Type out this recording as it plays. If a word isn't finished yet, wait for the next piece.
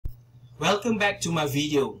Welcome back to my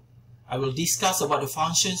video. I will discuss about the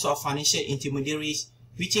functions of financial intermediaries,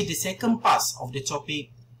 which is the second part of the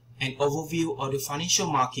topic, an overview of the financial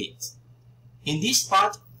market. In this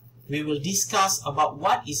part, we will discuss about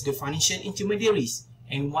what is the financial intermediaries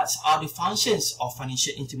and what are the functions of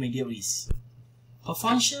financial intermediaries. A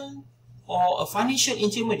function or a financial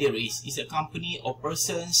intermediaries is a company or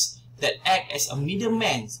persons that act as a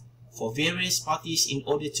middleman for various parties in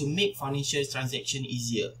order to make financial transactions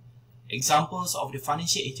easier. Examples of the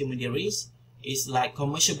financial intermediaries is like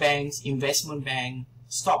commercial banks, investment bank,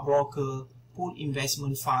 stockbroker, pooled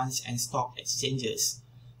investment funds, and stock exchanges.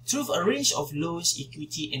 Through a range of loans,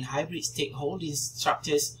 equity, and hybrid stakeholding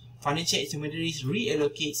structures, financial intermediaries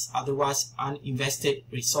reallocates otherwise uninvested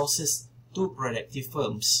resources to productive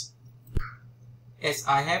firms. As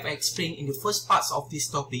I have explained in the first parts of this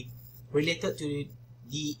topic, related to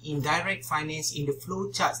the indirect finance in the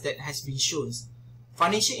flow charts that has been shown,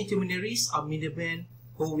 financial intermediaries are middlemen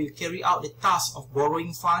who will carry out the task of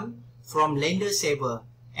borrowing funds from lender-saver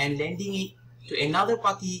and lending it to another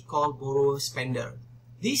party called borrower-spender.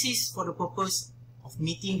 This is for the purpose of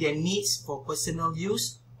meeting their needs for personal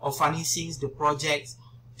use or financing the projects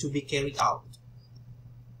to be carried out.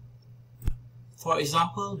 For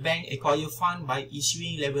example, bank acquire fund by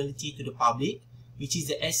issuing liability to the public, which is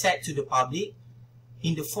the asset to the public,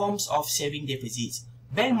 in the forms of saving deposits.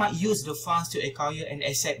 Bank might use the funds to acquire an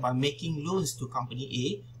asset by making loans to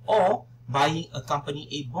Company A or buying a Company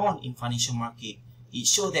A bond in financial market. It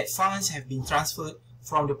shows that funds have been transferred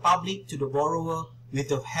from the public to the borrower with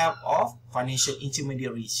the help of financial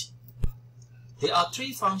intermediaries. There are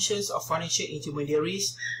three functions of financial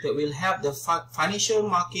intermediaries that will help the financial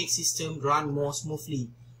market system run more smoothly.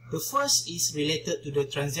 The first is related to the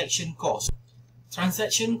transaction cost.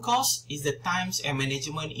 Transaction cost is the times and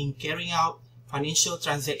management in carrying out financial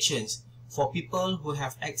transactions for people who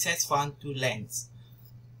have access funds to lends.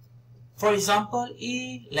 For example,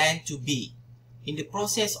 A lend to B. In the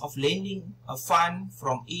process of lending a fund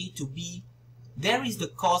from A to B, there is the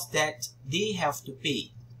cost that they have to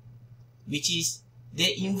pay, which is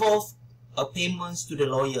they involve a payments to the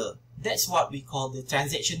lawyer. That's what we call the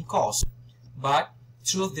transaction cost. But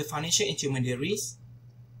through the financial intermediaries,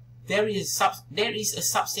 there is a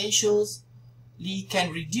substantially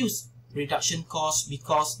can reduce reduction costs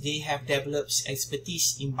because they have developed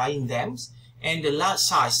expertise in buying them and the large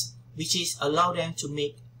size, which is allow them to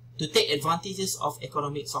take advantages of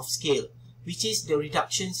economics of scale, which is the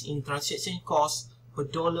reductions in transaction costs per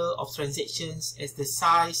dollar of transactions as the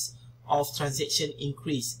size of transaction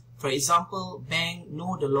increase. For example, bank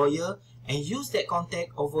know the lawyer and use that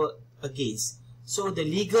contact over against, so the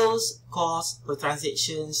legal cost per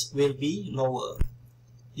transactions will be lower.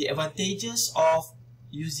 The advantages of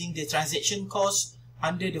using the transaction cost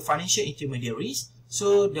under the financial intermediaries,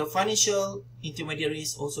 so the financial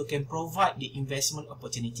intermediaries also can provide the investment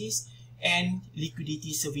opportunities and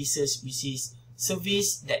liquidity services, which is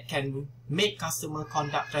service that can make customer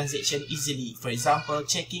conduct transaction easily. For example,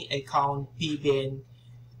 checking account, pay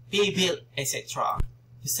bill, etc.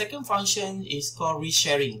 The second function is called risk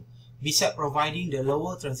sharing. Besides providing the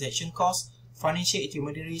lower transaction cost, financial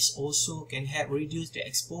intermediaries also can help reduce the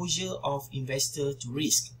exposure of investor to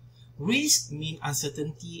risk. Risk means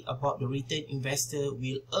uncertainty about the return investor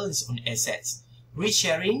will earn on assets. Risk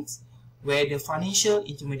sharing, where the financial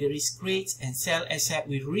intermediaries create and sell assets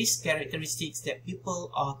with risk characteristics that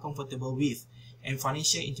people are comfortable with, and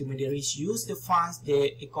financial intermediaries use the funds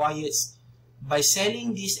they acquired by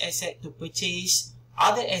selling this asset to purchase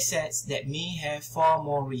other assets that may have far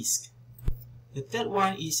more risk. The third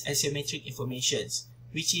one is asymmetric information,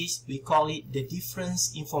 which is, we call it the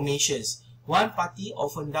difference information. One party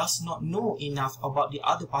often does not know enough about the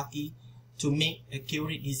other party to make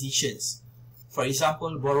accurate decisions. For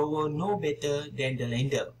example, borrower know better than the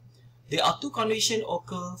lender. There are two conditions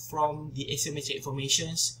occur from the asymmetric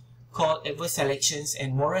information called adverse selections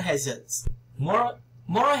and moral hazards. Moral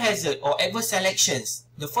hazard or adverse selections.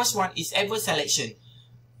 The first one is adverse selection.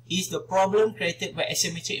 Is the problem created by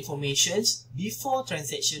asymmetric information before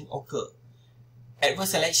transaction occur.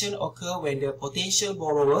 Adverse selection occur when the potential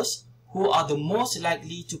borrowers, who are the most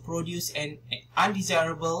likely to produce an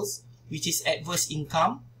undesirables, which is adverse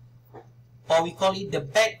income, or we call it the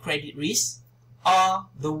bad credit risk, are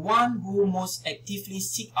the one who most actively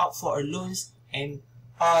seek out for a loans and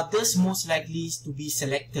are thus most likely to be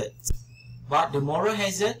selected. But the moral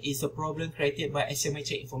hazard is the problem created by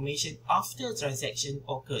asymmetric information after transaction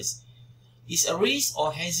occurs. It's a risk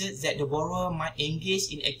or hazard that the borrower might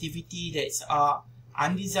engage in activity that are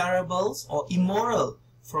undesirables or immoral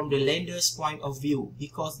from the lender's point of view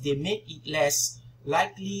because they make it less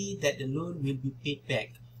likely that the loan will be paid back.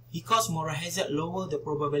 Because moral hazard lower the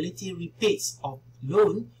probability repays of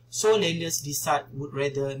loan, so lenders decide would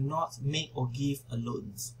rather not make or give a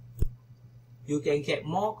loan. You can get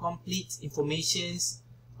more complete information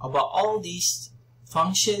about all these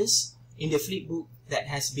functions in the flipbook that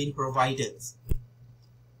has been provided.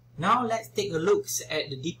 Now let's take a look at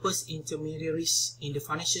the deepest intermediaries in the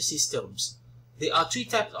financial systems. There are three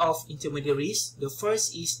types of intermediaries. The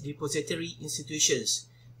first is depository institutions.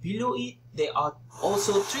 Below it, there are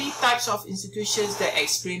also three types of institutions that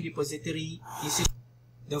explain depository institutions.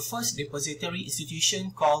 The first depository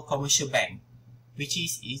institution called commercial bank, which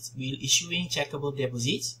is will issuing checkable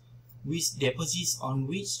deposits, with deposits on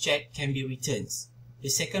which check can be returned. The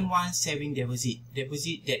second one, saving deposit,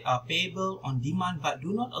 deposits that are payable on demand but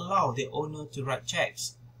do not allow the owner to write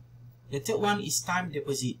checks. The third one is time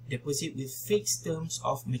deposit, deposit with fixed terms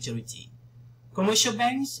of maturity. Commercial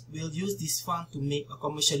banks will use this fund to make a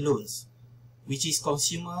commercial loans, which is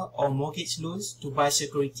consumer or mortgage loans to buy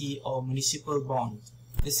security or municipal bond.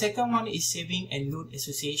 The second one is saving and loan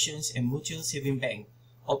associations and mutual saving bank,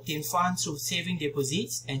 obtain funds through saving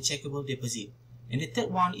deposits and checkable deposit. And the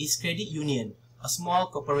third one is credit union, a small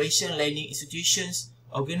corporation lending institutions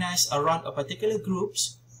organized around a particular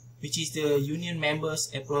groups, which is the union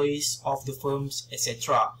members, employees of the firms,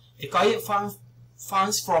 etc. Acquired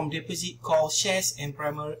funds from deposit called shares and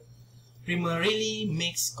primarily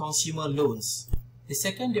makes consumer loans. The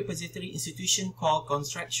second depository institution called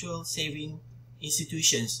contractual saving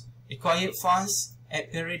institutions. Acquired funds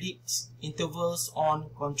at periodic intervals on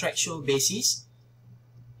contractual basis.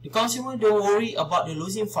 The consumer don't worry about the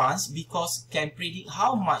losing funds because can predict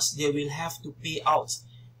how much they will have to pay out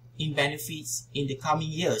in benefits in the coming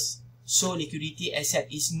years. So liquidity asset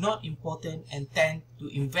is not important and tend to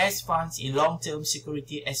invest funds in long-term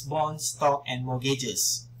security as bonds, stock and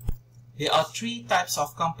mortgages. There are three types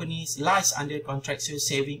of companies lies under contractual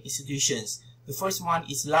saving institutions. The first one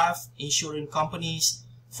is life insurance companies,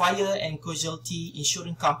 fire and casualty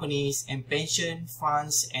insurance companies, and pension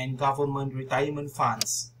funds and government retirement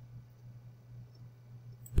funds.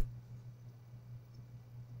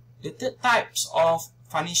 The third types of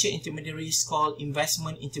financial intermediaries called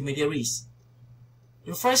investment intermediaries.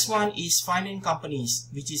 The first one is finance companies,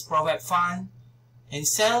 which is provide fund and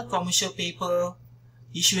sell commercial paper,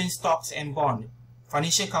 issuing stocks and bond.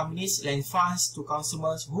 Financial companies lend funds to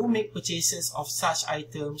consumers who make purchases of such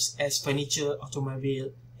items as furniture,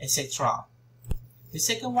 automobile, etc. The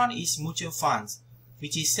second one is mutual funds,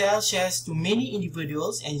 which is sell shares to many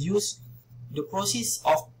individuals and use the proceeds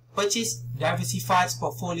of purchase diversified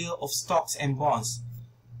portfolio of stocks and bonds.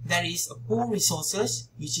 There is a pool resources,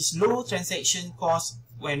 which is low transaction cost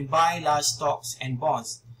when buy large stocks and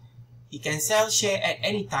bonds. It can sell share at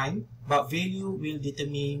any time, but value will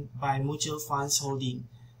determine by mutual funds holding.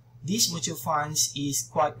 These mutual funds is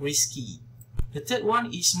quite risky. The third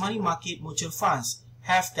one is money market mutual funds,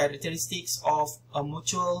 have characteristics of a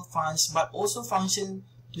mutual funds but also function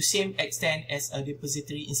to same extent as a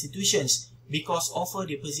depository institutions because offer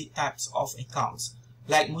deposit types of accounts.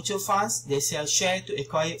 Like mutual funds, they sell share to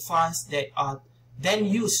acquired funds that are then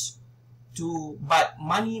used to buy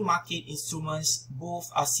money market instruments.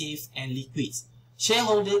 Both are safe and liquid.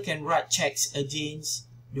 Shareholder can write checks against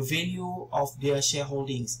the value of their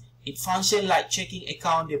shareholdings. It functions like checking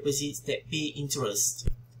account deposits that pay interest.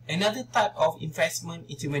 Another type of investment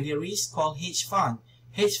intermediaries called hedge fund.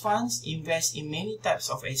 Hedge funds invest in many types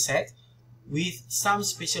of assets, with some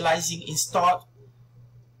specializing in stock,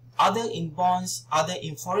 other in bonds, other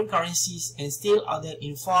in foreign currencies, and still other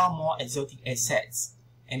in far more exotic assets.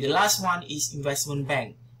 And the last one is investment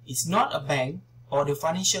bank. It's not a bank or the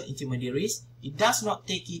financial intermediaries. It does not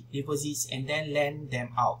take it deposits and then lend them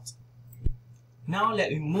out. Now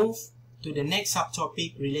let me move to the next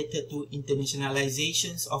subtopic related to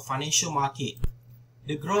internationalizations of financial market.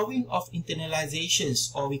 The growing of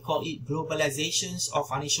internalizations, or we call it globalizations of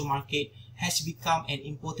financial market, has become an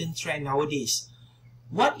important trend nowadays.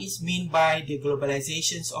 What is meant by the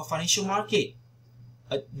globalizations of financial market?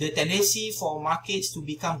 The tendency for markets to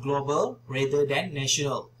become global rather than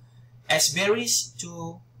national. As barriers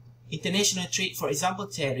to international trade, for example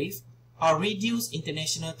tariff, are reduced,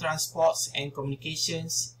 international transports and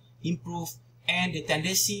communications improve, and the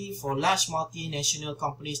tendency for large multinational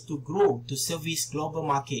companies to grow to service global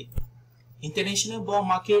market. International bond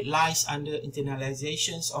market lies under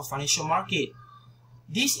internalizations of financial market.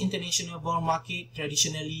 This international bond market,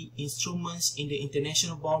 traditionally instruments in the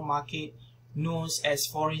international bond market known as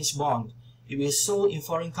foreign bond. It will sold in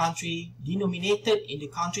foreign country, denominated in the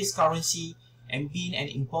country's currency, and being an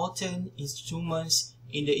important instrument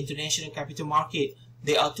in the international capital market.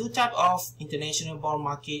 There are two types of international bond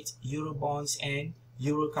market, Euro bonds and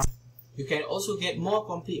Euro currency. You can also get more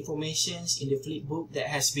complete information in the flip book that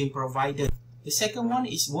has been provided. The second one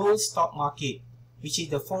is world stock market, which is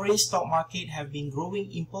the foreign stock market have been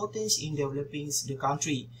growing importance in developing the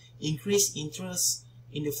country. Increased interest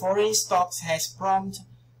in the foreign stocks has prompted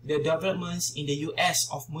the developments in the US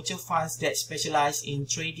of mutual funds that specialize in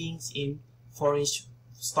trading in foreign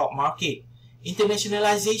stock market.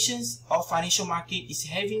 Internationalization of financial market is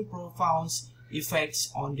having profound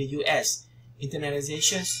effects on the US.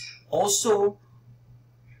 Internationalization also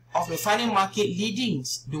of the financial market leading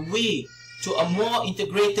the way to a more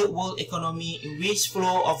integrated world economy in which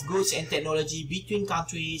flow of goods and technology between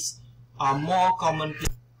countries are more commonplace.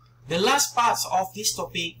 The last parts of this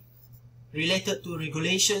topic related to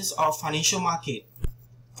regulations of financial market.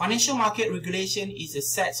 Financial market regulation is a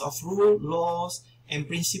set of rules, laws, and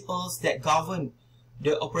principles that govern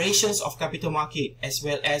the operations of capital market as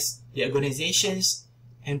well as the organizations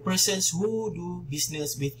and persons who do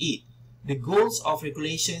business with it. The goals of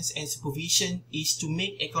regulations and supervision is to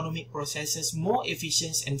make economic processes more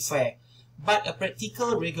efficient and fair, but a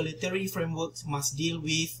practical regulatory framework must deal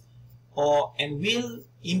with and will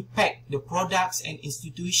impact the products and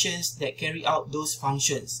institutions that carry out those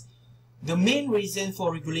functions. The main reason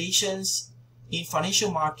for regulations in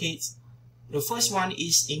financial markets, the first one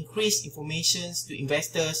is increased information to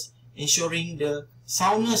investors, ensuring the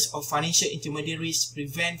soundness of financial intermediaries,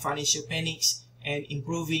 prevent financial panics, and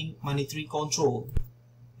improving monetary control.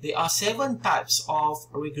 There are 7 types of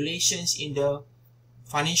regulations in the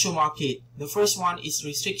financial market. The first one is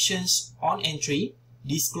restrictions on entry,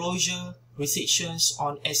 disclosure, restrictions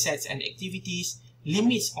on assets and activities,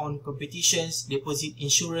 limits on competitions, deposit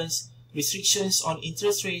insurance, restrictions on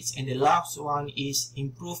interest rates, and the last one is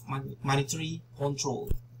improved monetary control.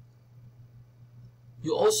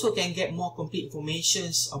 You also can get more complete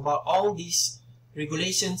information about all these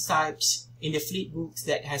regulation types in the flip books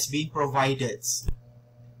that has been provided.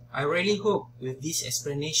 I really hope with this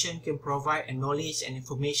explanation can provide a knowledge and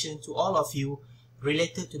information to all of you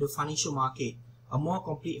related to the financial market. A more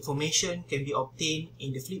complete information can be obtained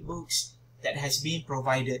in the flip books that has been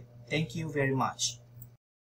provided. Thank you very much.